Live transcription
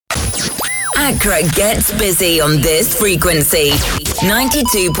Accra gets busy on this frequency.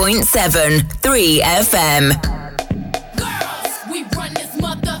 92.7 3 FM.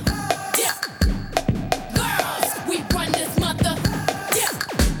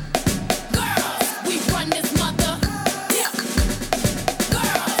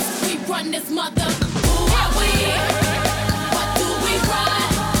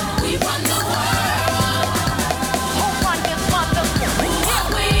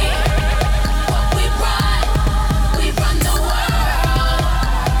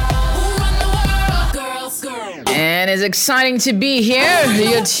 It's exciting to be here.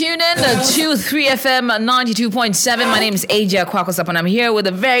 You're tuned in to 3FM 92.7. My name is Aja Kwakosap, and I'm here with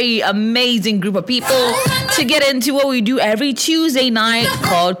a very amazing group of people to get into what we do every Tuesday night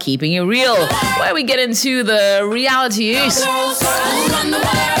called Keeping It Real, where we get into the realities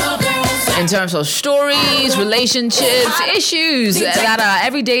in terms of stories, relationships, issues that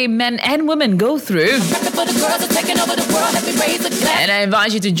everyday men and women go through. And I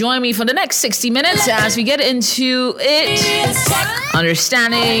invite you to join me for the next 60 minutes as we get into it,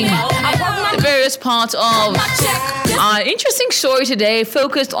 understanding the various parts of our interesting story today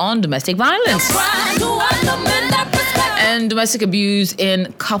focused on domestic violence and domestic abuse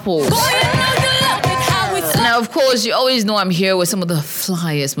in couples. Now, of course, you always know I'm here with some of the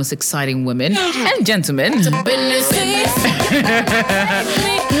flyest, most exciting women and gentlemen on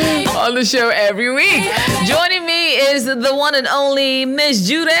the show every week. Joining me is the one and only Miss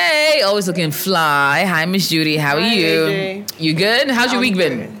Judy, always looking fly. Hi, Miss Judy. How are you? AJ. You good? How's your week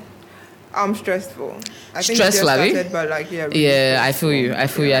been? Good. I'm stressful. I think Stressful, it just have you? started, but like, really Yeah, I feel you. I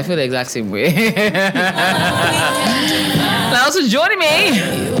feel the exact same way. Now, also joining me,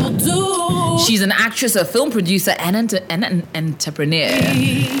 she's an actress, a film producer, and an entrepreneur.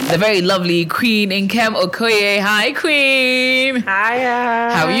 The very lovely Queen Nwokoye. Hi, Queen.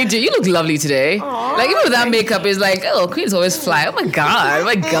 Hi. How are you doing? You look lovely today. Aww, like, even with that makeup, it's like, oh, Queen's always fly. Oh my God. Oh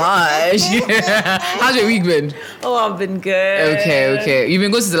my gosh. How's your week been? Oh, I've been good. Okay. You've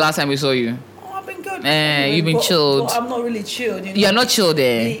been good since the last time we saw you. I've been good. You've been chilled. But I'm not really chilled. You know? You're not chilled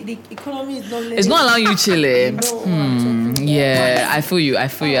there. The economy is not. It's not allowing you chilling. Yeah, I feel you.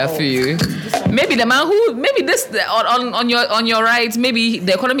 Maybe the man who, this on your right, maybe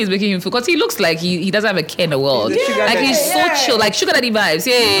the economy is making him feel, because he looks like he doesn't have a care in the world. Like he's so chill, like sugar daddy vibes.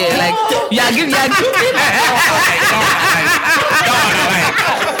 Yeah. Like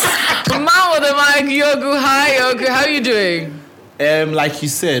man with the mic, Yooku. Hi, Yooku. How are you doing? Like you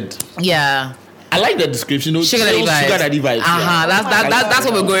said. Yeah. I like the description. Sugar daddy vibes. That's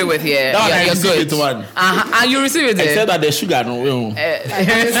what we're going with here. That You're good. It one. And you receive it. Except that the sugar no.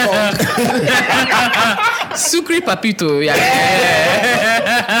 Sucre papito. Yeah.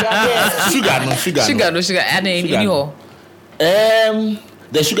 Sugar no. And then you know.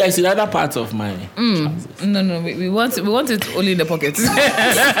 The sugar is in other parts of my trousers. No. We want it only in the pockets.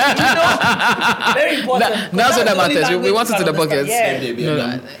 Very important. That's what that matters. We want it in the pockets.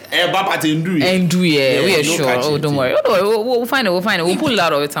 And do we are sure. Oh, don't worry. We'll find it. We'll pull it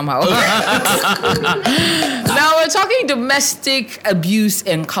out of it somehow. Now we're talking domestic abuse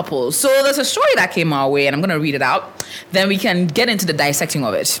in couples. So there's a story that came our way, and I'm going to read it out. Then we can get into the dissecting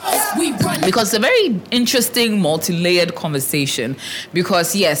of it, because it's a very interesting, multi-layered conversation.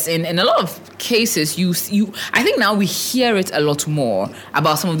 Because yes, in a lot of cases, you I think now we hear it a lot more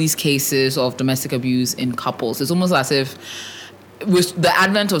about some of these cases of domestic abuse in couples. It's almost as if with the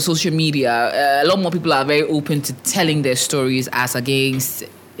advent of social media, a lot more people are very open to telling their stories as against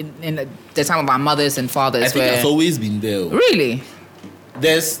in the time of our mothers and fathers. I think it's always been there. Really?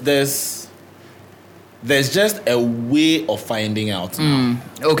 There's just a way of finding out now.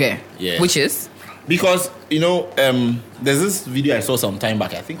 Okay. Yeah. Which is? Because, there's this video I saw some time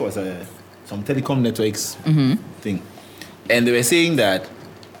back. I think it was some telecom networks thing. And they were saying that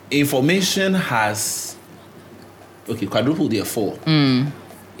information has, quadrupled there 4.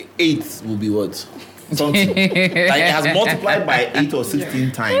 8 will be what? Something. Like it has multiplied by 8 or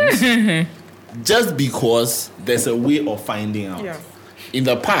 16 times. Just because there's a way of finding out. Yeah. In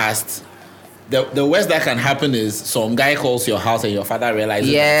the past, the worst that can happen is some guy calls your house and your father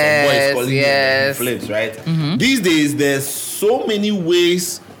realizes that some boy is calling you and flips, right? These days, there's so many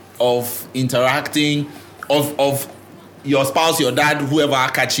ways of interacting, of your spouse, your dad, whoever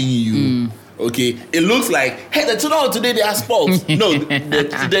are catching you. Okay, it looks like, hey, the children today they are spoiled. No,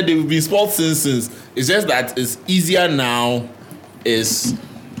 today they've been spoiled since. It's just that it's easier now. It's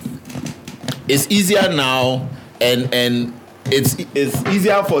easier now, and it's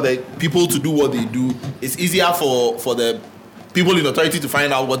easier for the people to do what they do. It's easier for the people in authority to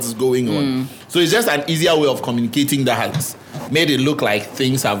find out what is going on. So it's just an easier way of communicating that made it look like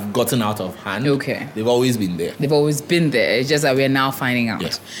things have gotten out of hand. Okay. They've always been there. They've always been there. It's just that we're now finding out.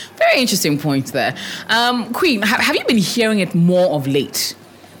 Yes. Very interesting point there. Queen, have you been hearing it more of late?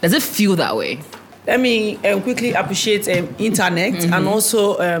 Does it feel that way? Let me quickly appreciate internet and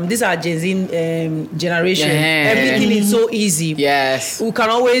also these are Gen Z generation. Everything is so easy. Yes. We can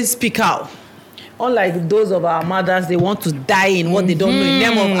always speak out. Unlike those of our mothers, they want to die in what they don't know. In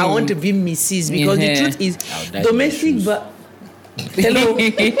name of I want to be Mrs. Because the truth is, domestic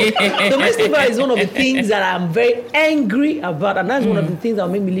violence is one of the things that I'm very angry about, and that's one of the things that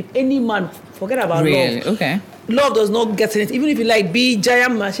will make me leave any man. Forget about love. Okay. Love does not get in it. Even if you like be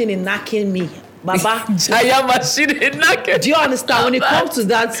giant machine in knocking me. Baba. Giant machine in knocking. Do you understand? When it comes to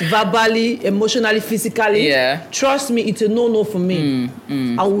that verbally, emotionally, physically, trust me, it's a no-no for me.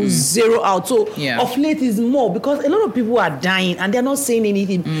 I will zero out. So of late is more because a lot of people are dying and they're not saying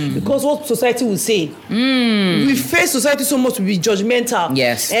anything because what society will say. We face society so much to be judgmental.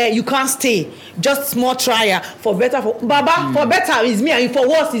 Yes. You can't stay. Just small trial for better. For Baba, for better is me and for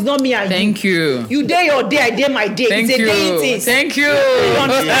worse is not me and you. Thank you. You day your day, I day my day. Thank it's you. a day it is. Thank you. You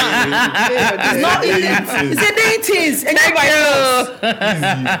understand? It's not it's a day it is.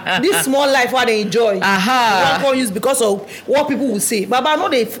 This small life what they enjoy. You don't use because of what people will say. Baba, I know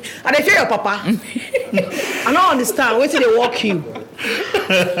they fear your papa. I don't understand. Wait till they walk you.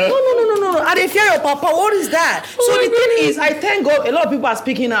 No. I they fear your papa. What is that? So the thing is, I thank God a lot of people are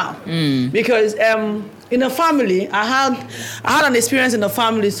speaking out because in a family, I had an experience in a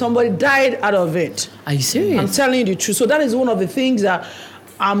family. Somebody died out of it. Are you serious? I'm telling you the truth. So that is one of the things that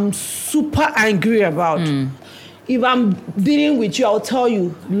I'm super angry about. If I'm dealing with you, I'll tell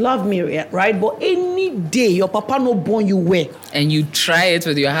you, love me, right? But any day your papa no born you where, and you try it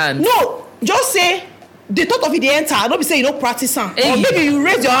with your hands. No, just say. The thought of it, the enter. Don't be saying you don't practice on. Or maybe you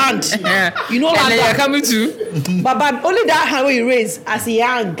raise your hand. You know and like then that. You're coming to. But only that hand where you raise as a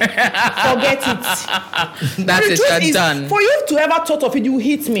young. Forget it. That's it. That's done. For you to ever thought of it, you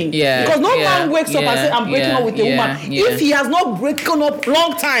hit me. Yeah. Because no man wakes up and says, I'm breaking up with a woman. If he has not broken up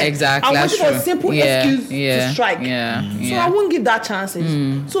long time. Exactly. I'm waiting for a simple excuse to strike. So I won't give that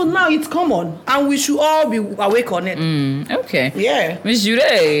chances. So now it's common. And we should all be awake on it. Okay. Yeah. Ms.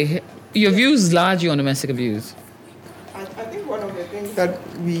 Judy, your views largely on domestic abuse. I think one of the things that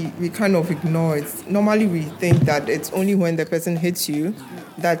we kind of ignore is normally we think that it's only when the person hits you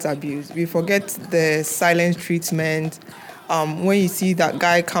that's abuse. We forget the silent treatment. When you see that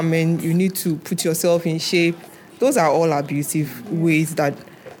guy coming, you need to put yourself in shape. Those are all abusive ways that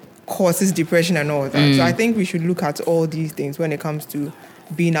causes depression and all that. So I think we should look at all these things when it comes to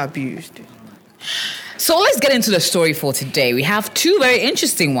being abused. So let's get into the story for today. We have two very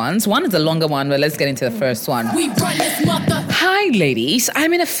interesting ones. One is a longer one, but let's get into the first one. Hi, ladies.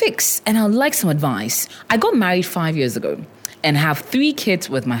 I'm in a fix, and I'd like some advice. I got married 5 years ago and have 3 kids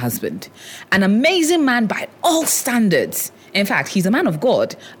with my husband. An amazing man by all standards. In fact, he's a man of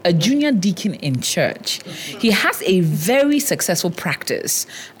God, a junior deacon in church. He has a very successful practice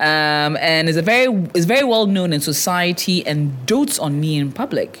and is very well known in society and dotes on me in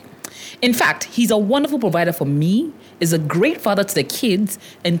public. In fact, he's a wonderful provider for me, is a great father to the kids,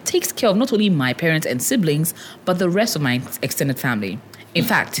 and takes care of not only my parents and siblings, but the rest of my extended family. In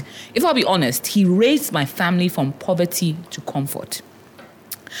fact, if I'll be honest, he raised my family from poverty to comfort.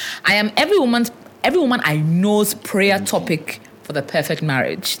 I am every woman I know's prayer topic for the perfect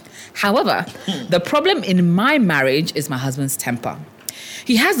marriage. However, the problem in my marriage is my husband's temper.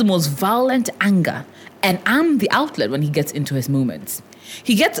 He has the most violent anger, and I'm the outlet when he gets into his moments.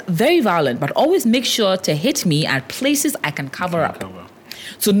 He gets very violent, but always makes sure to hit me at places I can cover up.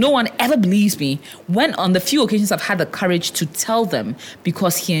 So no one ever believes me when on the few occasions I've had the courage to tell them,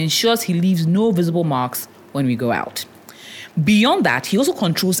 because he ensures he leaves no visible marks when we go out. Beyond that, he also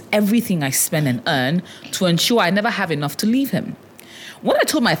controls everything I spend and earn to ensure I never have enough to leave him. When I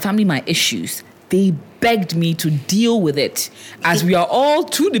told my family my issues, they begged me to deal with it, as we are all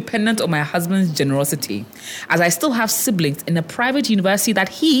too dependent on my husband's generosity, as I still have siblings in a private university that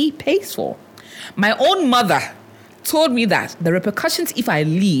he pays for. My own mother told me that the repercussions if I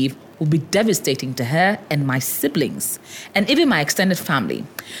leave will be devastating to her and my siblings, and even my extended family.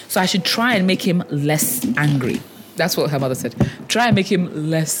 So I should try and make him less angry. That's what her mother said. Try and make him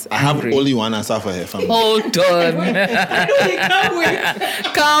less angry. I have only one answer for her family. Hold on. I know they can't wait.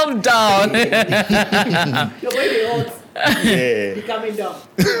 Calm down. Your baby hot. He's coming down.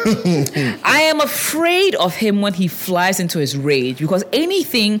 I am afraid of him when he flies into his rage, because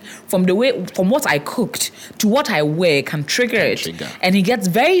anything from what I cooked to what I wear can trigger it. And he gets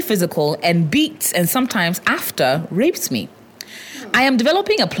very physical and beats, and sometimes after rapes me. I am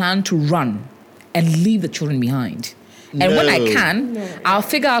developing a plan to run and leave the children behind. And when I can, I'll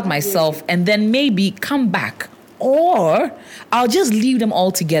figure out myself and then maybe come back. Or I'll just leave them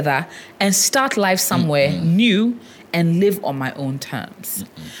all together and start life somewhere new and live on my own terms.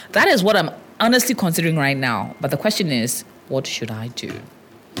 That is what I'm honestly considering right now. But the question is, what should I do?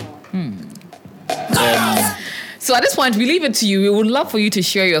 So at this point, we leave it to you. We would love for you to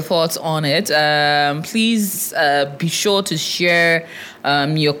share your thoughts on it. Please be sure to share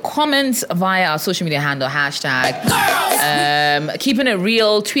your comments via our social media handle, hashtag Keeping It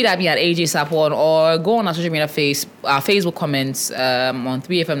Real. Tweet at me at AJ Sapon, or go on our social media Facebook comments on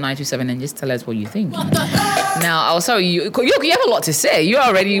 3FM927 and just tell us what you think. Now, I'll sorry, you have a lot to say. You're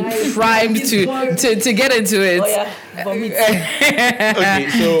already primed to get into it. Oh, yeah. Okay,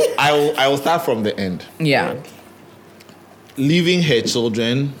 so I will start from the end. Yeah. Leaving her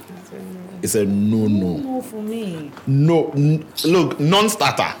children is a no. No for me. Look,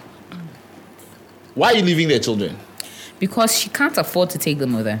 non-starter. Why are you leaving their children? Because she can't afford to take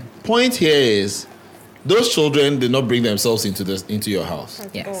them with her. Point here is, those children did not bring themselves into your house.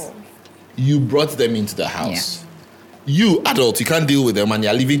 Yes. You brought them into the house. Yeah. You, adult, you can't deal with them, and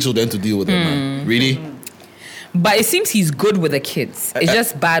you're leaving children to deal with them, man. Really? But it seems he's good with the kids. It's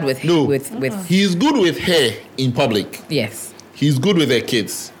just bad with with. He's good with her in public. Yes. He's good with her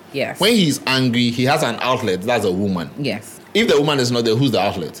kids. Yes. When he's angry, he has an outlet. That's a woman. Yes. If the woman is not there, who's the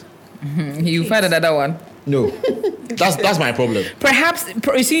outlet? You find another one. No. That's my problem. Perhaps,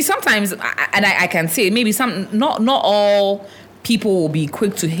 you see, sometimes, and I can say, maybe not all people will be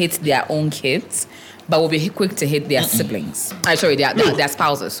quick to hit their own kids, but will be quick to hit their siblings. Their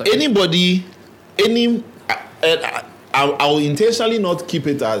spouses. Sorry. I'll intentionally not keep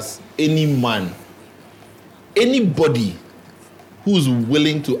it as any man. Anybody who's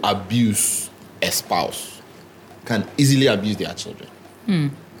willing to abuse a spouse can easily abuse their children.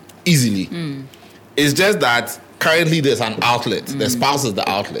 Easily. It's just that currently there's an outlet. The spouse is the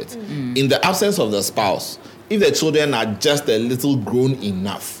outlet. In the absence of the spouse, if the children are just a little grown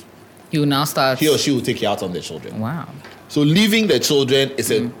enough, you now start. He or she will take you out on the children. Wow. So leaving the children is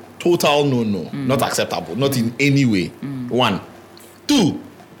a total no. Not acceptable. Not in any way. 1. 2.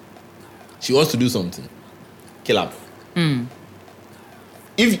 She wants to do something. Kill her.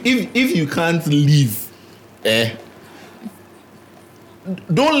 If you can't leave,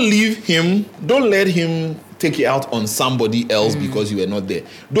 don't leave him. Don't let him take you out on somebody else because you were not there.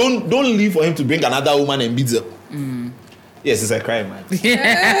 Don't leave for him to bring another woman and beat her. Yes, it's a crime, man. I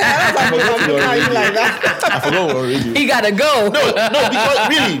forgot already. He gotta go. No, because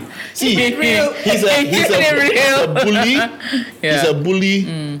really, see, he's a bully. He's a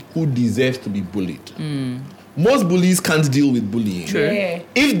bully who deserves to be bullied. Most bullies can't deal with bullying. True.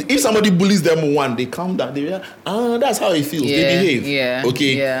 If somebody bullies them one, they calm down. They realize, that's how it feels. They behave. Yeah.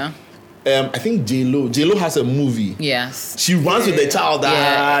 Okay. Yeah. I think J-Lo has a movie. Yes. She runs with the child.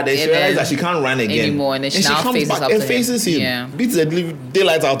 Then she realizes that she can't run again anymore, and then she now comes faces back up and to faces him. Yeah. Beats the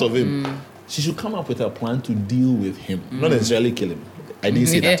daylight out of him. She should come up with a plan to deal with him, not necessarily kill him. I didn't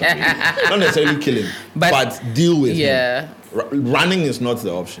say that. Not necessarily kill him, but deal with him. Running is not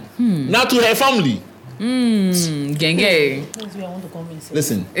the option. Now to her family. Gang.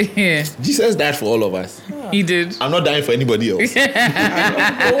 Listen, Jesus died for all of us. He did. I'm not dying for anybody else. It's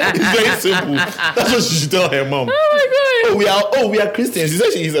very simple. That's what she should tell her mom. Oh my God. We are Christians. She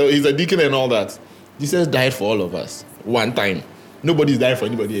said he's a deacon and all that. Jesus died for all of us. One time. Nobody's dying for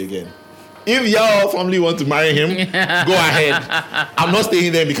anybody again. If your family want to marry him, go ahead. I'm not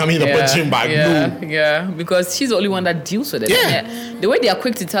staying there and becoming the punching bag. No. Yeah, because she's the only one that deals with it. Yeah. The way they are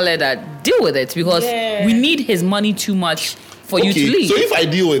quick to tell her that, deal with it, because we need his money too much for you to leave. So if I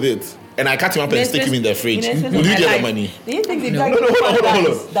deal with it and I cut him up and stick him in the fridge, will you get the money? Do you think hold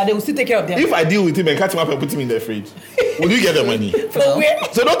on. That they will still take care of them? If I deal with him and cut him up and put him in the fridge, will you get the money?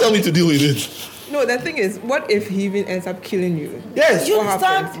 So don't tell me to deal with it. No, the thing is, what if he even ends up killing you? Yes. You What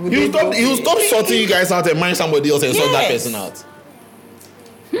happens? He'll stop sorting you guys out and marry somebody else and sort that person out.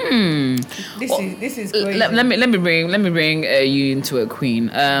 This is crazy. Let me bring you into a queen.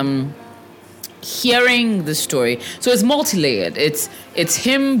 Hearing the story, so it's multi-layered. It's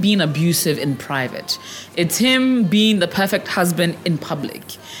him being abusive in private. It's him being the perfect husband in public.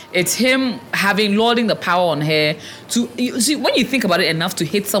 It's him lording the power on her. See, when you think about it enough to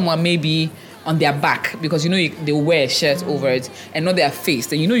hit someone maybe on their back, because they wear a shirt over it and not their face,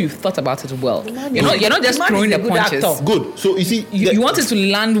 then you've thought about it well. You're not just throwing the punches. Good. So you see, you want it to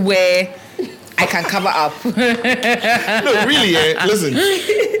land where I can cover up. No, really, listen.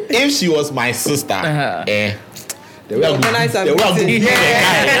 If she was my sister, they were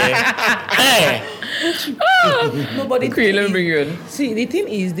Nobody. Let me bring you in. See, the thing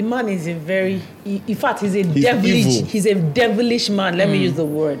is, the man is a very in fact, he's a devilish man. Let me use the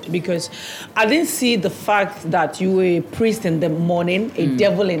word, because I didn't see the fact that you were a priest in the morning, a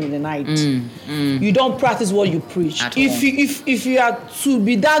devil in the night. You don't practice what you preach. If you are to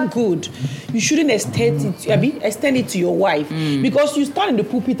be that good, you shouldn't extend it to your wife, because you stand in the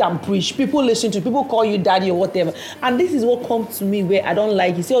pulpit and preach. People listen to you, people call you daddy or whatever, and this is what comes to me where I don't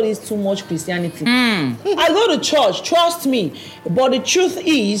like. You see all this too much Christianity. I go to church, trust me, but the truth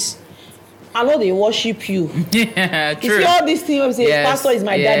is, I know they worship you. Yeah, true. You see all these things, say, pastor is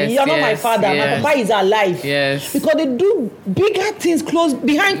my daddy, you're not my father, my papa is alive. Yes. Because they do bigger things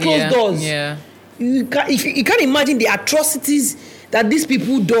behind closed doors. Yeah. You can't imagine the atrocities that these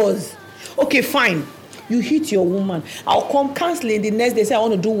people does. Okay, fine. You hit your woman. I'll come counseling the next day, say I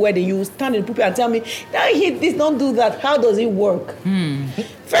want to do wedding. You stand in the pulpit and tell me, don't hit this, don't do that. How does it work?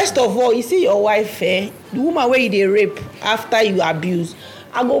 First of all, you see your wife, the woman where you rape after you abuse,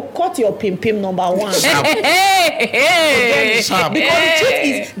 I go cut your pim number 1. Because the truth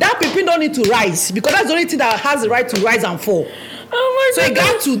is, that pim don't need to rise, because that's the only thing that has the right to rise and fall. Oh my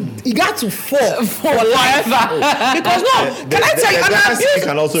God. So he got to fall for life. Because can I tell you, an abuser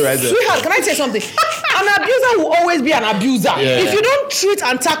can also rise. Sweetheart, can I tell you something? An abuser will always be an abuser. Yeah. If you don't treat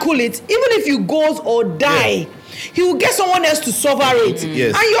and tackle it, even if you go or die, he will get someone else to suffer it.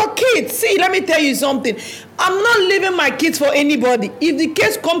 Yes. And your kids, see, let me tell you something. I'm not leaving my kids for anybody. If the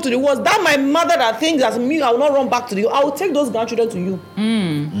kids come to the worst, that my mother that thinks as me, I will not run back to you. I will take those grandchildren to you.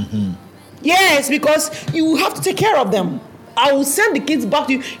 Yes, because you have to take care of them. I will send the kids back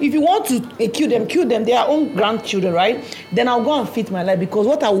to you. If you want to kill them. They are own grandchildren, right? Then I'll go and fit my life, because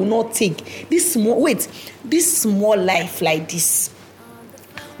what I will not take, this small life like this,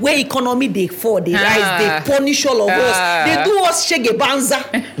 where economy they fall, they rise, they punish all of us. They do us shege banza.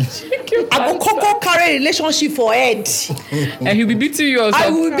 I go carry relationship for head. And he'll be beating you also. I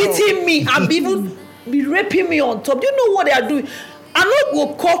will be beating me and even be raping me on top. Do you know what they are doing? I not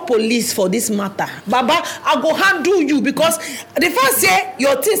go call police for this matter. Baba, I go handle you, because the first say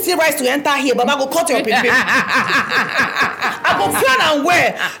your thing still rise to enter here. Baba, go cut your pin. I go plan and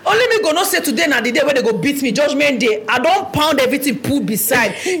wear. Only me go not say today na the day where they go beat me, judgment day. I don't pound everything, put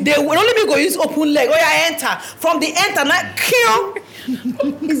beside. They will only me go use open leg. Oh yeah, enter. From the enter, not kill.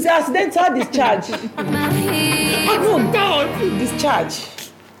 It's accidental discharge. I go down discharge.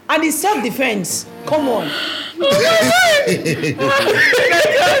 And it's self-defense. Come on. Oh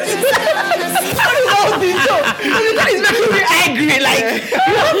my God! It's making me angry. Like,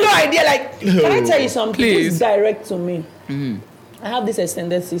 you have no idea. Like, can I tell you something? Please direct to me. I have this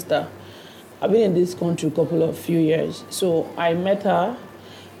extended sister. I've been in this country a few years. So I met her.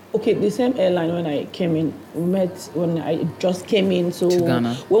 Okay, the same airline when I came in. We met when I just came in. So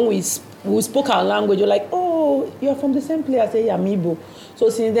when we spoke our language, you're like, oh, you're from the same place. I say, yeah, Mibo. So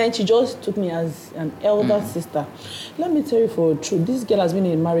since then, she just took me as an elder sister. Let me tell you for the truth, this girl has been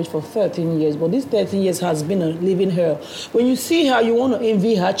in marriage for 13 years, but this 13 years has been a living hell. When you see her, you want to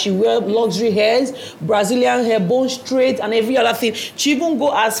envy her. She wears luxury hairs, Brazilian hair, bone straight, and every other thing. She even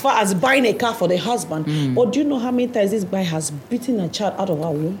go as far as buying a car for the husband. But do you know how many times this guy has beaten a child out of her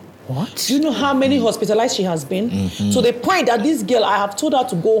womb? What? Do you know how many hospitalized she has been? To the point that this girl, I have told her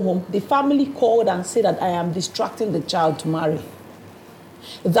to go home. The family called and said that I am distracting the child to marry.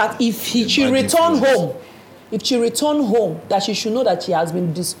 That if she return home, that she should know that she has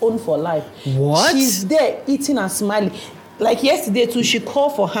been disowned for life. What? She's there eating and smiling. Like yesterday too, she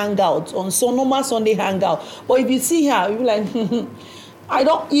called for hangout on normal Sunday hangout. But if you see her, you'll be like,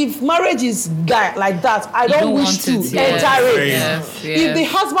 if marriage is like that, I don't wish to enter it. Yes. If the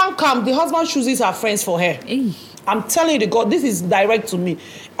husband comes, the husband chooses her friends for her. I'm telling you, the God, this is direct to me.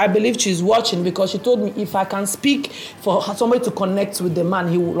 I believe she's watching, because she told me if I can speak for somebody to connect with the man,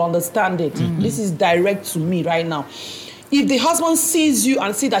 he will understand it. This is direct to me right now. If the husband sees you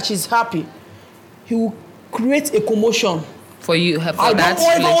and see that she's happy, he will create a commotion. For you, I don't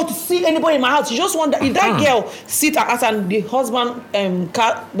ever want to see anybody in my house. You just wonder if that girl sit and the husband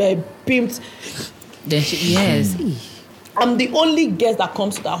pimped. Yes. I'm the only guest that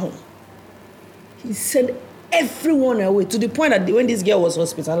comes to that home. He sent everyone away, to the point that when this girl was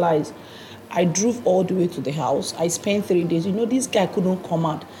hospitalized, I drove all the way to the house. I spent 3 days. You know, this guy couldn't come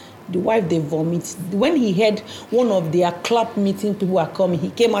out. The wife, they vomit. When he heard one of their club meeting people are coming, he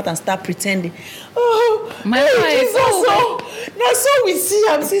came out and started pretending. Oh, my wife. Now, so we see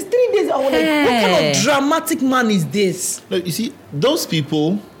him since 3 days. I was like, what kind of dramatic man is this? Look, you see, those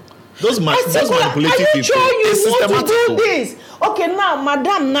people, those manipulative people, are you sure you want to do this? Okay, now,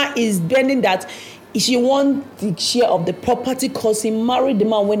 Madam now is bending that she wants the share of the property because he married the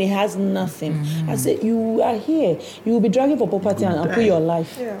man when he has nothing. I said, you are here. You will be dragging for property and put your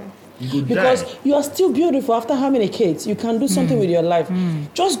life. Yeah. Because you are still beautiful after how many kids? You can do something with your life.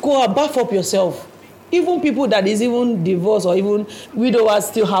 Just go out, buff up yourself. Even people that is even divorced or even widowers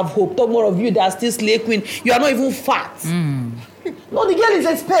still have hope. Talk more of you that are still slay queen. You are not even fat. No, the girl is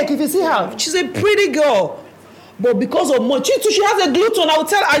a speck. If you see her, she's a pretty girl. But because of money, she has a gluten.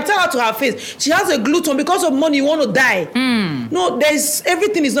 I tell her to her face. She has a gluten because of money. You want to die. No,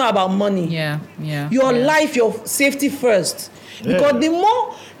 everything is not about money. Your life, your safety first. Because the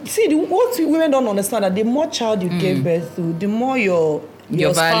more, what women don't understand that the more child you give birth to, the more your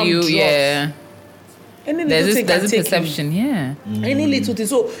value, drops. There's a perception, Any little thing.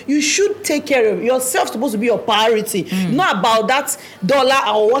 So you should take care of yourself. Supposed to be your priority. Not about that dollar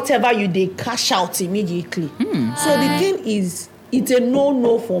or whatever they cash out immediately. So the thing is, it's a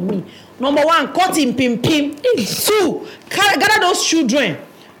no for me. Number one, cut him pim. 2, gather those children.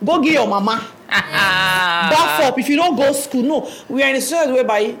 Go give your mama. Buff up. If you don't go to school, no. We are in a society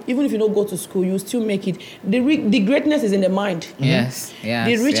whereby even if you don't go to school, you still make it. The greatness is in the mind. Yes.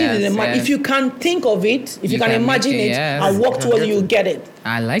 The riches is in the mind. If you can think of it, if you can imagine it, and walk towards it, you'll get it.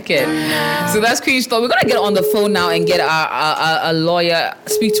 I like it. So that's Queen's Thought. We're gonna get on the phone now and get our lawyer.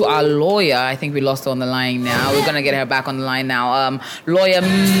 Speak to our lawyer. I think we lost her on the line now. We're gonna get her back on the line now. Lawyer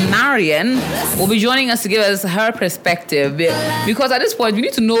Marion will be joining us to give us her perspective, because at this point we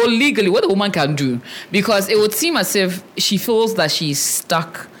need to know legally what the woman can do, because it would seem as if she feels that she's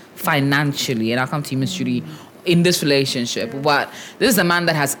stuck financially. And I'll come to you, Miss Judy, in this relationship. But this is a man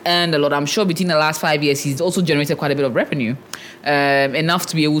that has earned a lot. I'm sure between the last 5 years, he's also generated quite a bit of revenue, enough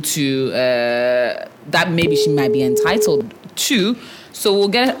to be able to, that maybe she might be entitled to. So we'll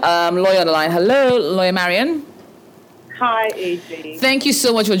get lawyer on the line. Hello, Lawyer Marion. Hi, AJ. Thank you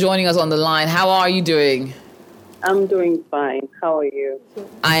so much for joining us on the line. How are you doing? I'm doing fine. How are you?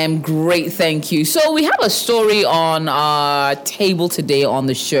 I am great, thank you. So we have a story on our table today on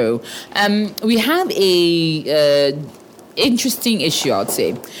the show. We have a interesting issue, I'd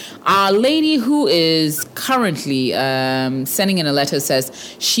say. Our lady who is currently sending in a letter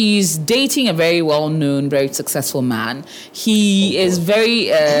says she's dating a very well-known, very successful man. He is very,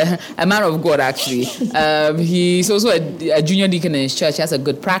 a man of God, actually. He's also a junior deacon in his church. He has a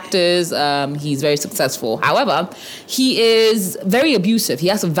good practice. He's very successful. However, he is very abusive. He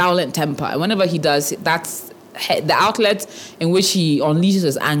has a violent temper. And whenever he does, that's the outlet in which he unleashes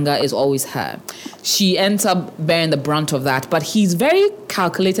his anger is always her. She ends up bearing the brunt of that, but he's very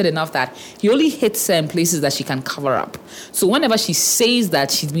calculated enough that he only hits her in places that she can cover up. So whenever she says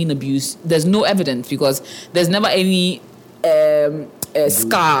that she's been abused, there's no evidence, because there's never any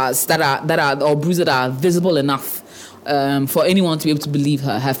scars that are or bruises that are visible enough for anyone to be able to believe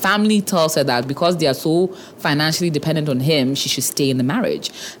her. Her family tells her that because they are so financially dependent on him, she should stay in the marriage.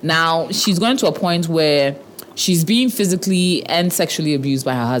 Now she's going to a point where she's being physically and sexually abused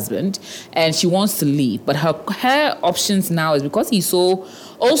by her husband, and she wants to leave. But her options now is, because he's so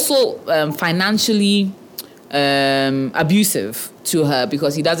also financially abusive to her,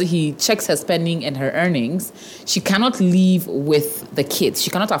 because he checks her spending and her earnings. She cannot leave with the kids. She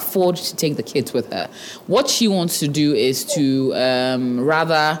cannot afford to take the kids with her. What she wants to do is to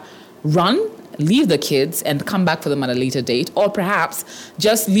rather leave the kids and come back for them at a later date, or perhaps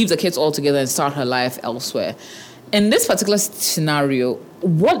just leave the kids altogether and start her life elsewhere. In this particular scenario,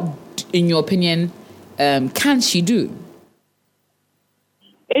 what, in your opinion, can she do?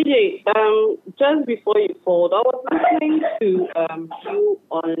 AJ, just before you called, I was listening to you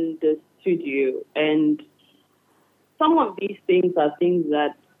on the studio, and some of these things are things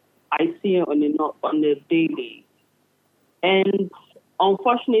that I see on the daily. And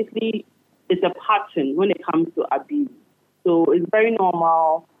unfortunately, it's a pattern when it comes to abuse. So it's very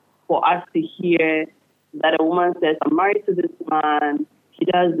normal for us to hear that a woman says, I'm married to this man, he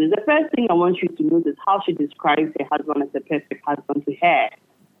does this. The first thing I want you to notice is how she describes her husband as a perfect husband to her.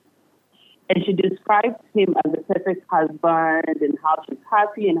 And she describes him as the perfect husband, and how she's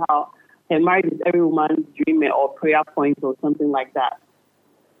happy, and how her marriage is every woman's dream or prayer point or something like that.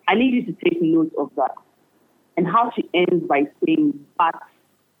 I need you to take note of that. And how she ends by saying, but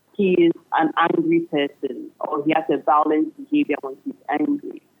he is an angry person, or he has a violent behavior when he's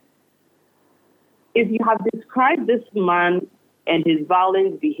angry. If you have described this man and his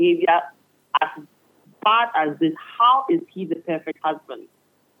violent behavior as bad as this, how is he the perfect husband?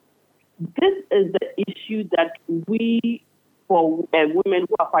 This is the issue that we, for women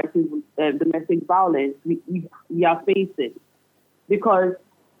who are fighting domestic violence, we are facing. Because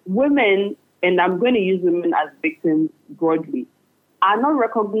women, and I'm going to use women as victims broadly, are not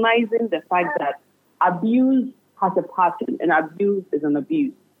recognizing the fact that abuse has a pattern, and abuse is an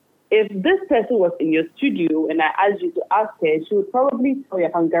abuse. if this person was in your studio and I asked you to ask her, she would probably tell you,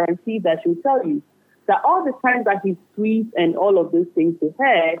 I can guarantee that she would tell you that all the time that he tweets and all of those things to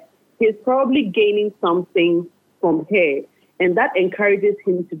her, he's probably gaining something from her, and that encourages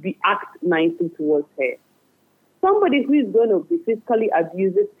him to act nicely towards her. Somebody who is going to be physically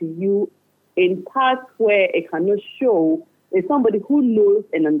abusive to you in parts where it cannot show is somebody who knows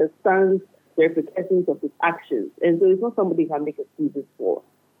and understands the repercussions of his actions, and so it's not somebody who can make excuses for.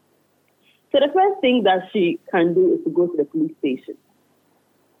 So the first thing that she can do is to go to the police station.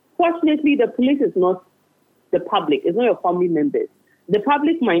 Fortunately, the police is not the public. It's not your family members. The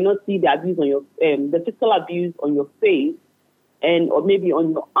public might not see the abuse on your, the physical abuse on your face or maybe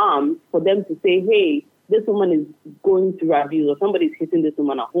on your arms for them to say, hey, this woman is going through abuse or somebody's hitting this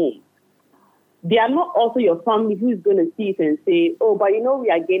woman at home. They are not also your family who is going to see it and say, oh, but we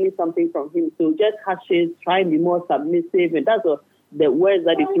are gaining something from him. So just hush it, try and be more submissive. And that's the words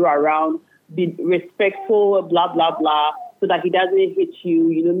that they throw around. Be respectful, blah, blah, blah, so that he doesn't hit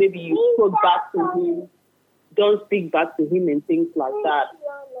you. Maybe you spoke back to him. Don't speak back to him and things like that.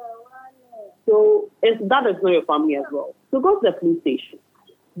 So that is not your family as well. So go to the police station.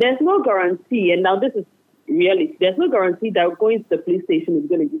 There's no guarantee, and now this is reality. There's no guarantee that going to the police station is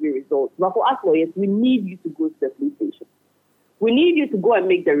going to give you results. But for us lawyers, we need you to go to the police station. We need you to go and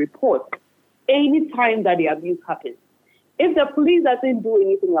make the report any time that the abuse happens. If the police doesn't do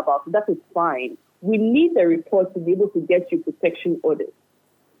anything about it, that is fine. We need the report to be able to get you protection orders.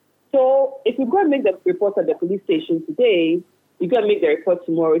 So if you go and make the report at the police station today, you go and make the report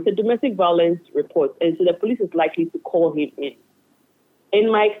tomorrow. It's a domestic violence report, and so the police is likely to call him in.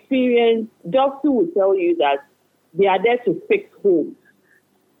 In my experience, doctors will tell you that they are there to fix homes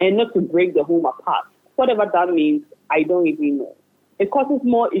and not to break the home apart. Whatever that means, I don't even know. It causes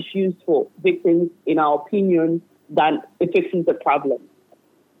more issues for victims, in our opinion, than it fixes the problem.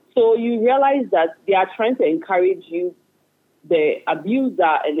 So you realize that they are trying to encourage you, the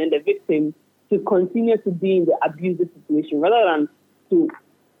abuser and then the victim, to continue to be in the abusive situation rather than to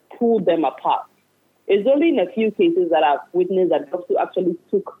pull them apart. It's only in a few cases that I've witnessed that doctors actually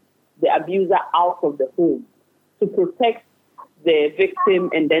took the abuser out of the home to protect the victim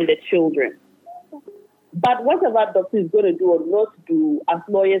and then the children. But whatever doctor is going to do or not do, as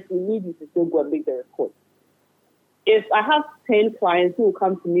lawyers, we need you to still go and make the report. If I have 10 clients who will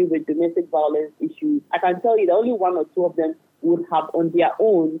come to me with domestic violence issues, I can tell you that only 1 or 2 of them would have on their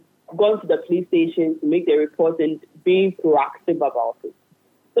own gone to the police station to make their report and being proactive about it.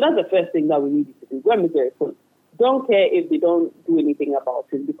 So that's the first thing that we need you to do. Go and make the report. Don't care if they don't do anything about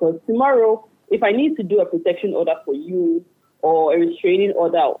it, because tomorrow, if I need to do a protection order for you or a restraining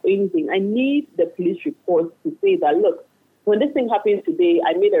order or anything, I need the police report to say that, look, when this thing happened today,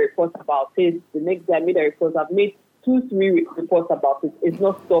 I made a report about it. The next day I made a report. I've made 2-3 reports about it. It's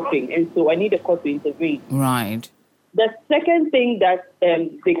not stopping. And so I need the court to intervene. Right. The second thing that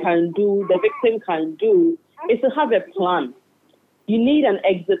they can do, the victim can do, is to have a plan. You need an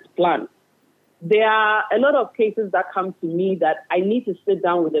exit plan. There are a lot of cases that come to me that I need to sit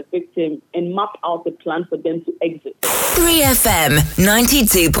down with the victim and map out a plan for them to exit. 3FM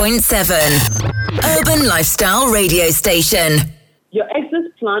 92.7 Urban Lifestyle Radio Station. Your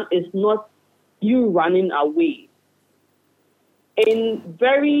exit plan is not you running away. In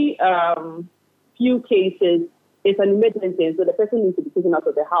very few cases, it's an emergency, so the person needs to be taken out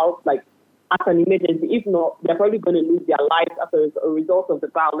of the house, like as an emergency. If not, they're probably going to lose their lives as a result of the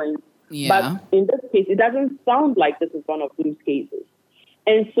violence. Yeah. But in this case, it doesn't sound like this is one of those cases.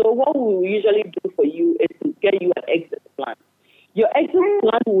 And so what we usually do for you is to get you an exit plan. Your exit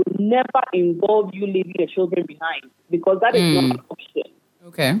plan will never involve you leaving your children behind, because that is not an option.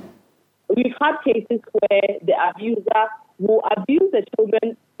 Okay. We've had cases where the abuser will abuse the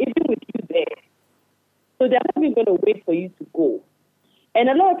children even with you there. So they're not even going to wait for you to go. And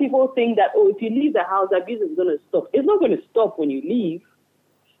a lot of people think that, if you leave the house, abuse is going to stop. It's not going to stop when you leave.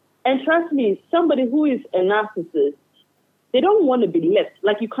 And trust me, somebody who is a narcissist, they don't want to be left.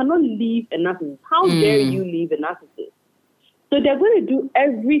 Like, you cannot leave a narcissist. How dare you leave a narcissist? So they're going to do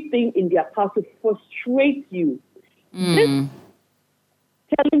everything in their power to frustrate you. This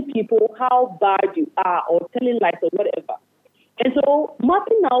telling people how bad you are or telling lies or whatever. And so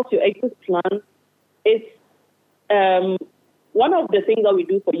mapping out your exit plan is one of the things that we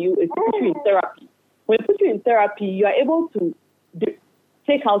do for you is to put you in therapy. When we put you in therapy, you are able to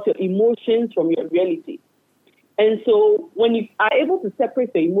take out your emotions from your reality. And so when you are able to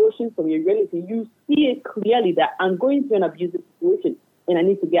separate the emotions from your reality, you see it clearly that I'm going through an abusive situation and I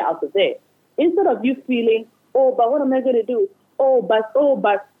need to get out of there. Instead of you feeling, but what am I going to do? But.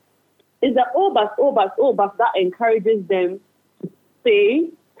 It's the but that encourages them to stay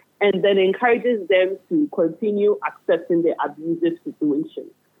and then encourages them to continue accepting the abusive situation.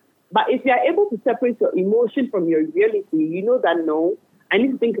 But if you are able to separate your emotion from your reality, you know that, no, I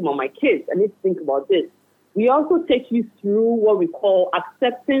need to think about my kids. I need to think about this. We also take you through what we call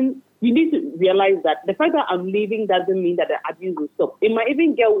accepting. You need to realize that the fact that I'm leaving doesn't mean that the abuse will stop. It might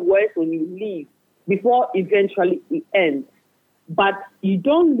even get worse when you leave before eventually it ends. But you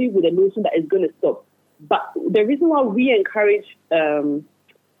don't live with the notion that it's going to stop. But the reason why we encourage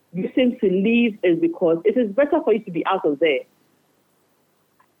victims to leave is because it is better for you to be out of there.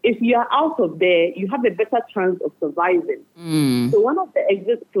 If you are out of there, you have a better chance of surviving. So one of the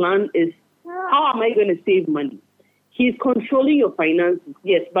exit plans is, how am I going to save money? He's controlling your finances,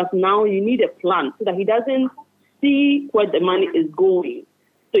 yes, but now you need a plan so that he doesn't see where the money is going.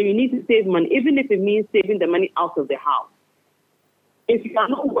 So you need to save money, even if it means saving the money out of the house. If you are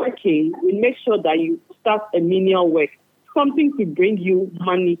not working, we make sure that you start a menial work, something to bring you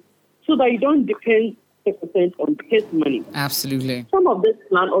money so that you don't depend 100% on his money. Absolutely. Some of this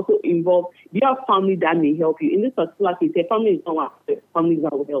plan also involve your family that may help you. In this particular case, her family is not one of the families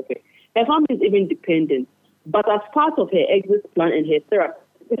that will help her. Her family is even dependent. But as part of her exit plan and her therapy,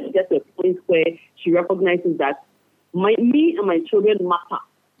 she gets to a point where she recognizes that me and my children matter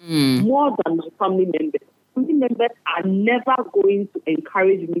more than my family members. Family members are never going to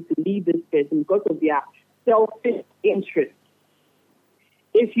encourage me to leave this person because of their selfish interest.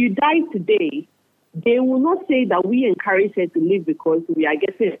 If you die today, they will not say that we encourage her to leave because we are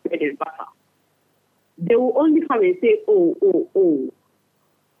getting bread and butter. They will only come and say, oh.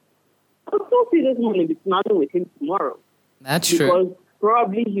 I'll still see this man be smiling with him tomorrow. That's true. Because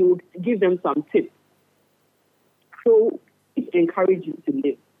probably he would give them some tips. So it encourages you to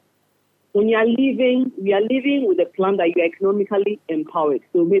live. When you are leaving, we are living with a plan that you are economically empowered.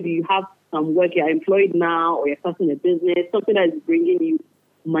 So maybe you have some work, you are employed now, or you're starting a business, something that is bringing you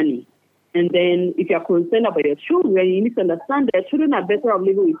money. And then if you're concerned about your children, you need to understand that children are better off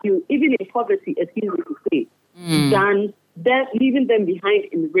living with you, even in poverty, excuse me to say, than leaving them behind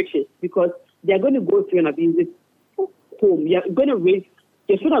in riches, because they're going to go through an abusive home. You're going to raise,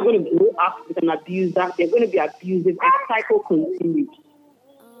 your children are going to grow up with an abuser. They're going to be abusive, and cycle continues.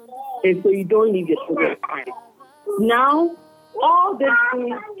 And so you don't leave your children behind. Now, all this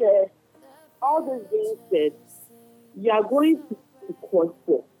being said, you are going to court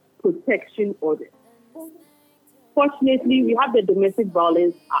for protection orders. Fortunately, we have the Domestic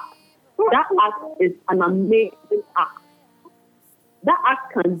Violence Act. That act is an amazing act. That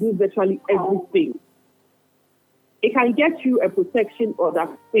act can do virtually everything. It can get you a protection order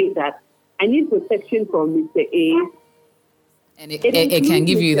to say that I need protection from Mr. A. And it can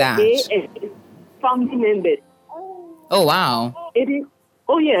give you that. A and his family members. Oh, wow. It is.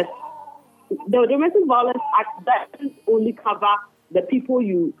 Oh, yes. The Domestic Violence Act doesn't only cover the people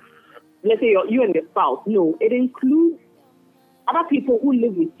let's say you and your spouse. No, it includes other people who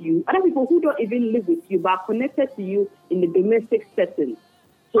live with you, other people who don't even live with you, but are connected to you in the domestic setting.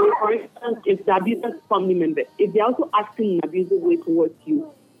 So, for instance, if the abuser's family member, if they're also acting in an abusive way towards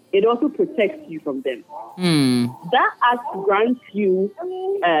you, it also protects you from them. That act grants you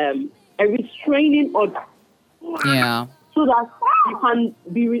a restraining order. Yeah. So that you can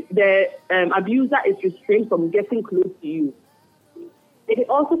be, the abuser is restrained from getting close to you. It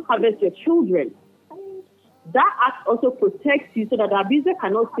also covers your children. That act also protects you so that the abuser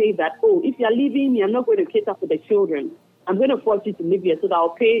cannot say that, oh, if you're leaving me, I'm not going to cater for the children. I'm going to force you to live here so that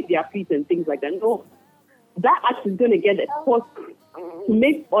I'll pay their fees and things like that. No. That act is going to get a force to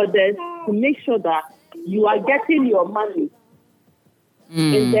make orders, to make sure that you are getting your money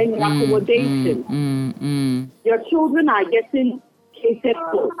and then your accommodation. Your children are getting catered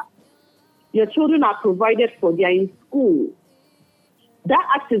for. Your children are provided for. They are in school. That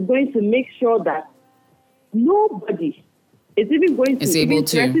act is going to make sure that nobody is even going to even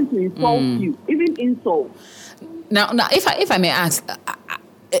threaten to insult you, even insult. Now, if I may ask,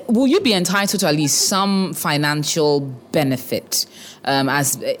 will you be entitled to at least some financial benefit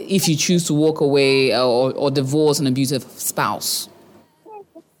as if you choose to walk away or divorce an abusive spouse?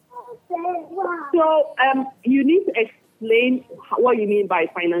 So you need to explain what you mean by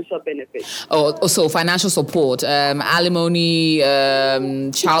financial benefit. Oh, so financial support, alimony,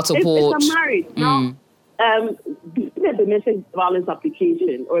 child support. If I'm married now, the domestic violence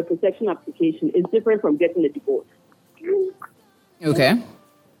application or a protection application is different from getting a divorce. Okay.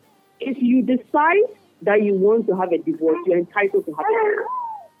 If you decide that you want to have a divorce, you're entitled to have it.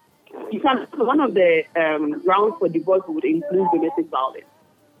 You can. One of the grounds for divorce would include domestic violence.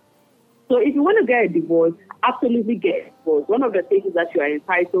 So if you want to get a divorce, absolutely get a divorce. One of the things that you are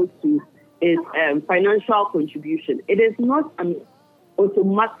entitled to is financial contribution. It is not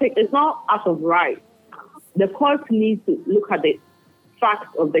automatic. It's not out of right. The court needs to look at the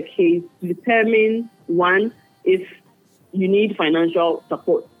facts of the case to determine, one, if you need financial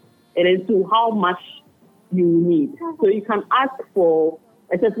support, and then two, how much you need. So you can ask for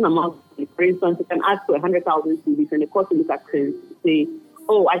a certain amount. For instance, you can ask for 100,000 cedis, and the court will look at it and say,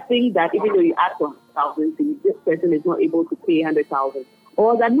 oh, I think that even though you ask for 100,000 cedis, this person is not able to pay 100,000.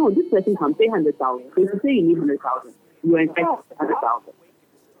 Or that, no, this person can pay 100,000. So if you say you need 100,000, you are entitled to 100,000.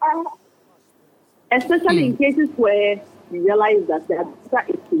 Especially in cases where you realize that the abuser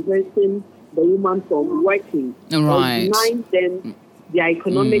is preventing the woman from working, right, or denying them their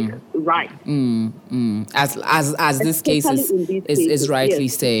economic right. As this case is rightly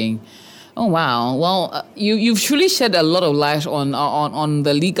saying. Oh wow! Well, you've truly shed a lot of light on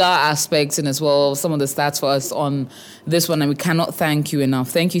the legal aspects and as well some of the stats for us on this one, and we cannot thank you enough.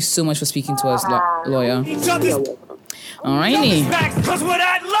 Thank you so much for speaking to us, lawyer. Alrighty.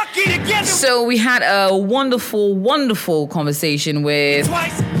 So we had a wonderful, wonderful conversation with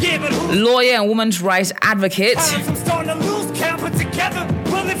lawyer and women's rights advocate,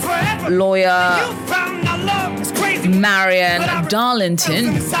 lawyer Marian Darlington,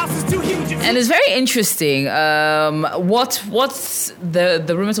 and it's very interesting what's the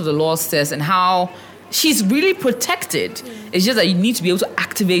remit of the law says and how she's really protected. It's just that you need to be able to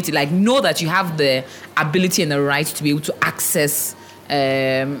activate it, like know that you have the ability and the right to be able to access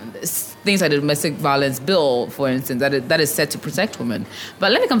things like the domestic violence bill, for instance, that is set to protect women.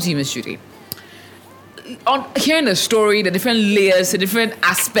 But let me come to you, Ms. Judy. On hearing the story, the different layers, the different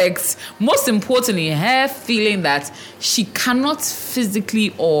aspects, most importantly, her feeling that she cannot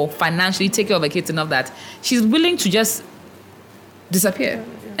physically or financially take care of her kids enough that she's willing to just disappear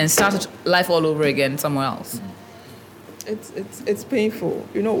and start life all over again somewhere else. It's painful.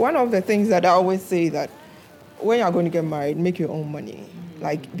 You know, one of the things that I always say that when you're going to get married, make your own money.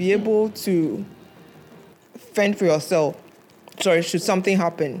 Like, be able to fend for yourself. Sorry, should something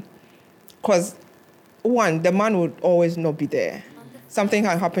happen. Because one, the man would always not be there. Something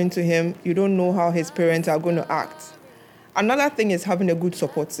can happen to him. You don't know how his parents are going to act. Another thing is having a good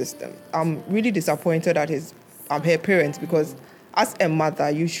support system. I'm really disappointed at her parents because as a mother,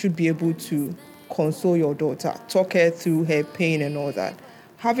 you should be able to console your daughter, talk her through her pain and all that.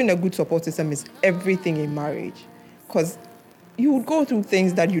 Having a good support system is everything in marriage because you would go through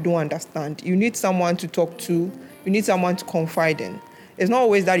things that you don't understand. You need someone to talk to. You need someone to confide in. It's not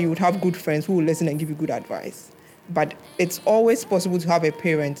always that you would have good friends who will listen and give you good advice. But it's always possible to have a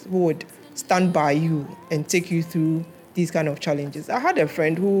parent who would stand by you and take you through these kind of challenges. I had a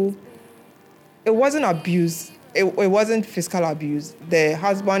friend who, it wasn't abuse, it wasn't physical abuse. The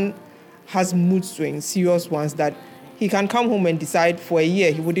husband has mood swings, serious ones, that he can come home and decide for a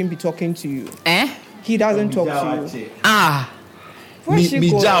year he wouldn't be talking to you. He doesn't talk to you. And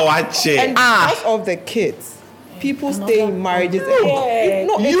because of the kids, people stay in marriages.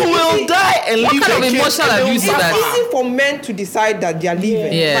 You will die and leave. What kind of emotional abuse is that? It's easy for men to decide that they are leaving,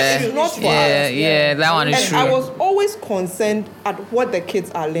 but it's not for us. Yeah, that one is true. I was always concerned at what the kids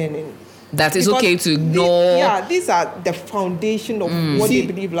are learning. That is okay to ignore. These are the foundation of what they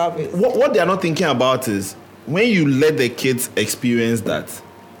believe love is. What they are not thinking about is when you let the kids experience that,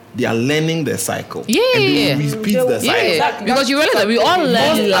 they are learning the cycle. And they will repeat the cycle. Exactly. Because you realize that we all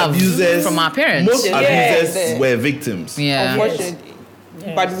learn love from our parents. Most abusers were victims. Unfortunately.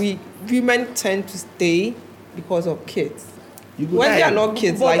 Yes. But women tend to stay because of kids. When they are not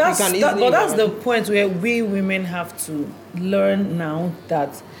kids, we can easily... But that's the point where we women have to learn now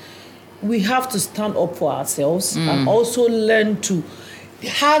that we have to stand up for ourselves and also learn to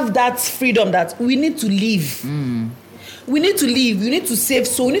have that freedom that we need to live. We need to live. We need to save.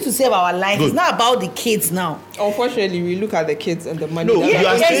 So we need to save our life. Good. It's not about the kids now. Unfortunately, we look at the kids and the money. No, you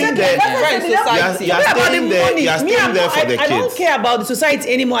are staying there. You are staying there for the kids. I don't care about the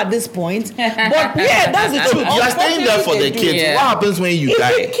society anymore at this point. But that's the truth. You are staying there for the kids. What happens when you die?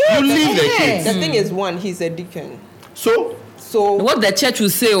 You leave the kids. The thing is, one, he's a deacon. So what the church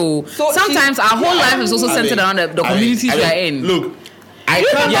will say, sometimes our whole life is also centered around the communities we are in. Look, I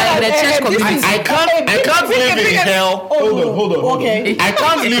can't live in hell. Hold on. Okay. I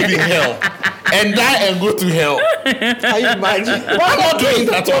can't live in hell and die and go to hell. Can you imagine? I'm not doing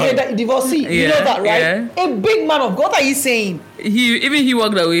that. Okay, divorcee. You know that, right? Yeah. A big man of God. What are you saying? He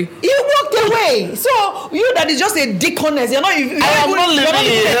walked away. He walked away. So you that is just a deaconess. You're not living in hell.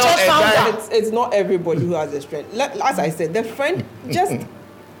 It's not everybody who has the strength. As I said, the friend just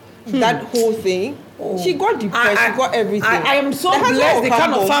that whole thing. She got depressed. She got everything. I am so blessed. The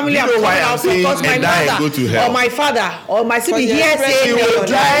kind of family I'm coming out from. Because my mother or my father or my sibling here say she will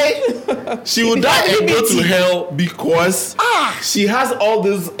die She will die and go to hell because she has all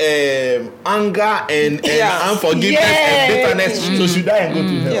this anger and unforgiveness and bitterness. So she die and go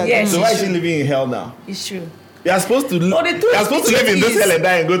to hell. Yes. So why is she living in hell now? It's true. You are supposed to live in this hell and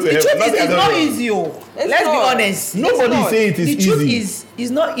die and go to heaven. It's not easy. Let's be honest. Nobody say it is easy. The truth is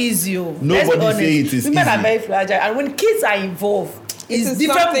not easy. Nobody say it is easy. Women are very fragile, and when kids are involved, it's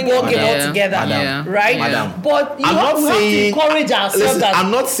different ballgame altogether, right? Madam. But we have to encourage ourselves. Listen, I'm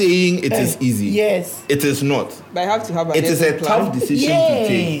not saying it is easy. Yes, it is not. But I have to have It is a tough decision to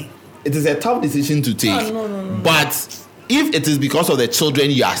take. It is a tough decision to take. No. But if it is because of the children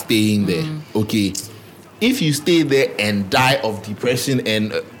you are staying there, okay. If you stay there and die of depression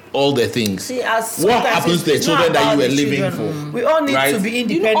and all the things, what happens to the children that you were living for? We all need to be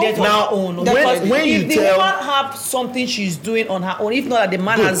independent on our own. When if the woman have something she's doing on her own, if not that the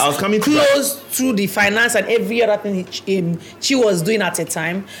man has closed through the finance and every other thing she was doing at a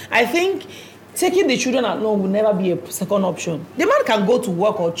time, I think taking the children along will never be a second option. The man can go to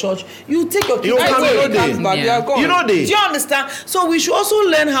work or church. You take your kids away. Do you understand? So we should also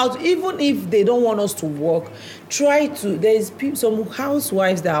learn how to, even if they don't want us to work, try to. There's some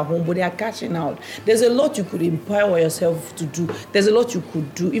housewives that are home, but they are cashing out. There's a lot you could empower yourself to do. There's a lot you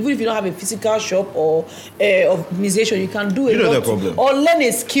could do. Even if you don't have a physical shop or organization, you can do a lot. You know the problem. Or learn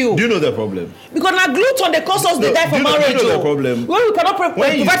a skill. Do you know the problem? Because now gluten, they cause us to die for marriage. Do you know the problem? When we cannot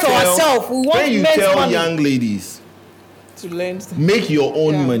provide for ourselves, we want when you tell young ladies to learn, make your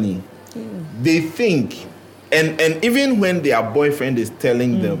own money, they think, and even when their boyfriend is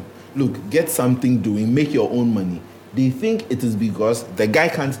telling them, look, get something doing, make your own money, they think it is because the guy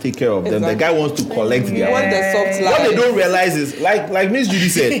can't take care of them. The guy wants to collect their money. What they don't realize is, like Miss Judy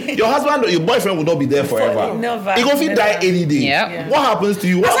said, your husband or your boyfriend will not be there forever. He will die any day. What happens to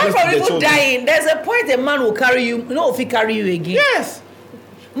you? What happens to the children? Dying, there's a point a man will carry you, if he carry you again. Yes.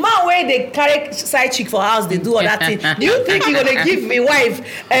 Man, where they carry side chick for house, they do all that thing. Do you think you're gonna give a wife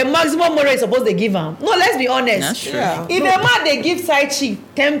a maximum money supposed to give him? No, let's be honest. That's true. If a man they give side chick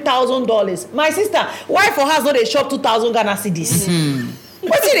 $10,000, my sister, wife for house not they shop 2,000 Ghana cedis.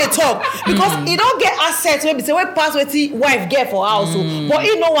 What did they talk? Because he don't get assets. Maybe say what pass what wife get for house, but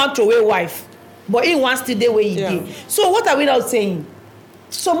he no want to away wife, but he wants to stay where he did. So what are we now saying?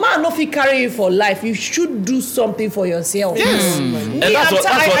 So man, if he carry you for life, you should do something for yourself. Yes. And that's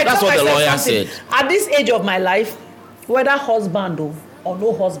what the lawyer said. At this age of my life, whether husband or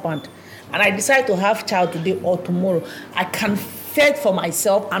no husband, and I decide to have child today or tomorrow, I can fend for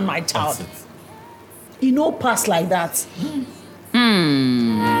myself and my child. Pass like that.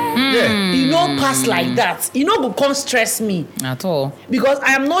 Pass like that. Go come stress me at all, because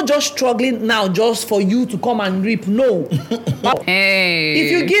I am not just struggling now just for you to come and reap. No.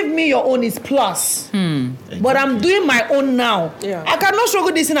 If you give me your own, it's plus. But I'm doing my own now. I cannot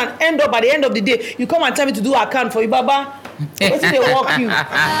struggle this in and end up at the end of the day you come and tell me to do account for you, Baba. What's they walk you?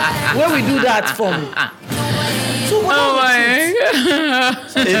 Where we do that for me? So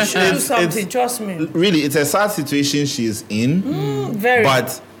she should do something, trust me. Really, it's a sad situation she's in. Very.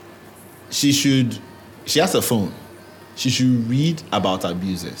 But she has a phone. She should read about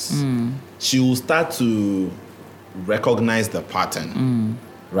abusers. She will start to recognize the pattern,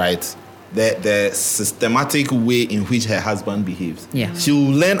 right? The systematic way in which her husband behaves. She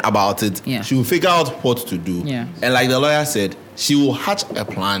will learn about it. She will figure out what to do. And like the lawyer said, she will hatch a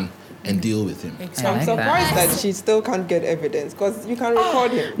plan and deal with him. So I'm surprised that she still can't get evidence because you can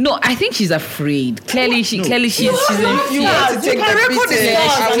record him. No, I think she's afraid. Clearly, she's in fear. You want to take the beating.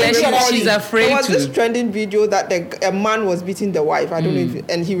 She's afraid. There was this trending video that a man was beating the wife. I don't know if,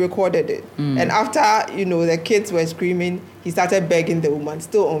 and he recorded it. And after the kids were screaming, he started begging the woman,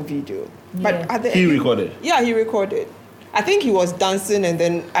 still on video. But at the he recorded. Yeah, he recorded. I think he was dancing and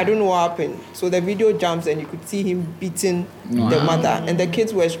then I don't know what happened. So the video jumps and you could see him beating the mother. And the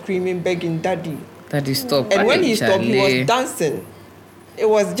kids were screaming, begging, Daddy. Daddy, stop. And when he stopped, he was dancing. It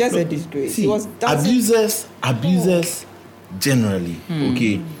was just a disgrace. See, he was dancing. Abusers generally,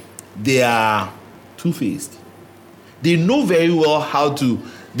 okay, they are two-faced. They know very well how to...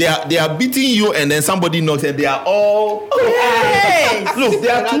 They are beating you and then somebody knocks and they are all... Yes! Look, they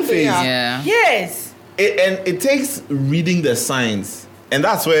are two-faced. Yes. And it takes reading the signs, and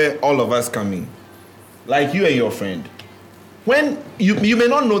that's where all of us come in. Like you and your friend. When you may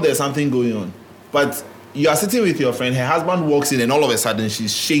not know there's something going on, but you are sitting with your friend, her husband walks in and all of a sudden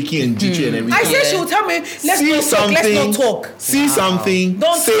she's shaking and jittery and everything. I said she will tell me, let's not talk. See something,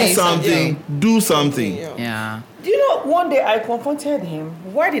 say something, do something. Yeah. Do you know, one day I confronted him.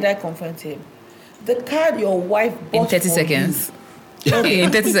 Why did I confront him? The card your wife bought in 30 for seconds. You, Okay,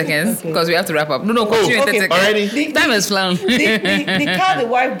 in 30 seconds, because we have to wrap up. No, continue in 30 seconds. Already? Time has flown. The car the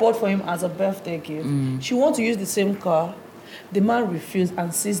wife bought for him as a birthday gift, she wants to use the same car. The man refused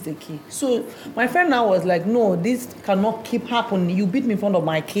and seized the key. So my friend now was like, no, this cannot keep happening. You beat me in front of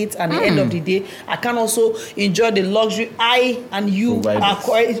my kids, and at the end of the day, I can also enjoy the luxury I and you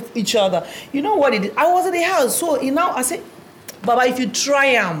acquire each other. You know what it is? I was in the house, so I said, Baba, if you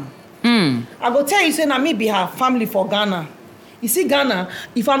try I go tell you, say, na me be her family for Ghana. You see, Ghana,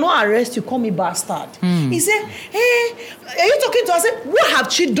 if I not arrest you, call me bastard. He said, hey, are you talking to her? I said, what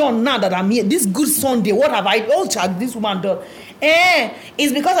have she done now that I'm here? This good Sunday, what have this woman done?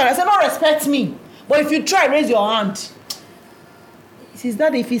 It's because I said, don't respect me. But if you try, raise your hand. Since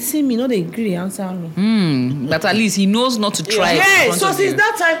that, if he see me, they agree, answer me. But at least he knows not to try. Yeah, so since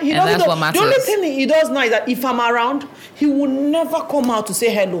that time, he doesn't know. The only thing he does now is that if I'm around, he will never come out to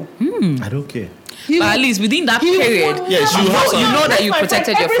say hello. I don't care. But at least within that period, you know that you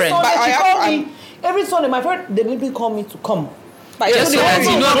protected your friend. Every Sunday, my friend, they will call me to come. Just so that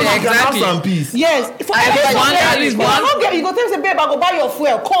you know exactly. Yes. At least one. You go tell me, say, babe, I go buy your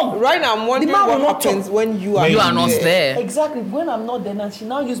fuel. Come. Right now, I'm wondering what happens when you are not there. Exactly. When I'm not there, and she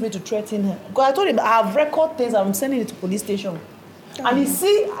now used me to threaten her. Because I told him I have record things. I'm sending it to police station. And you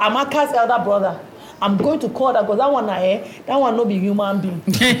see, Amaka's elder brother. I'm going to call that because that one not be human being.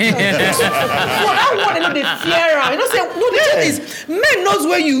 So that one, they fear her. Say, no, the thing is, men knows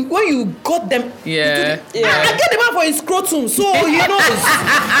when you got them. Yeah. I get the man for his scrotum, so he knows.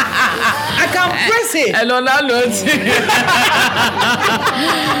 I can press it. Hello, landlord.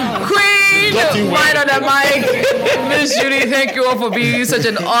 Queen, right on the mic. Miss Judy, thank you all for being such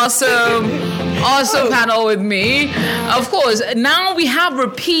an awesome panel with me. Of course, now we have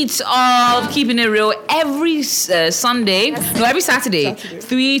repeats of Keeping It Real every Saturday,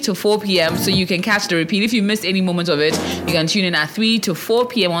 3 to 4 p.m. So you can catch the repeat. If you missed any moment of it, you can tune in at 3 to 4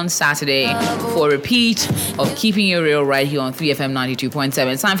 p.m. on Saturday for a repeat of Keeping It Real right here on 3FM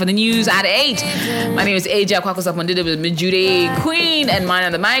 92.7. It's time for the news at 8. My name is AJ Kwakosapondide with Miss Judy, Queen, and mine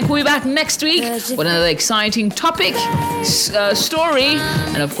on the mic. We'll be back next week with another exciting topic, story,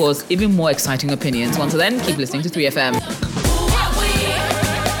 and of course, even more exciting opinions. Until then, keep listening to 3FM.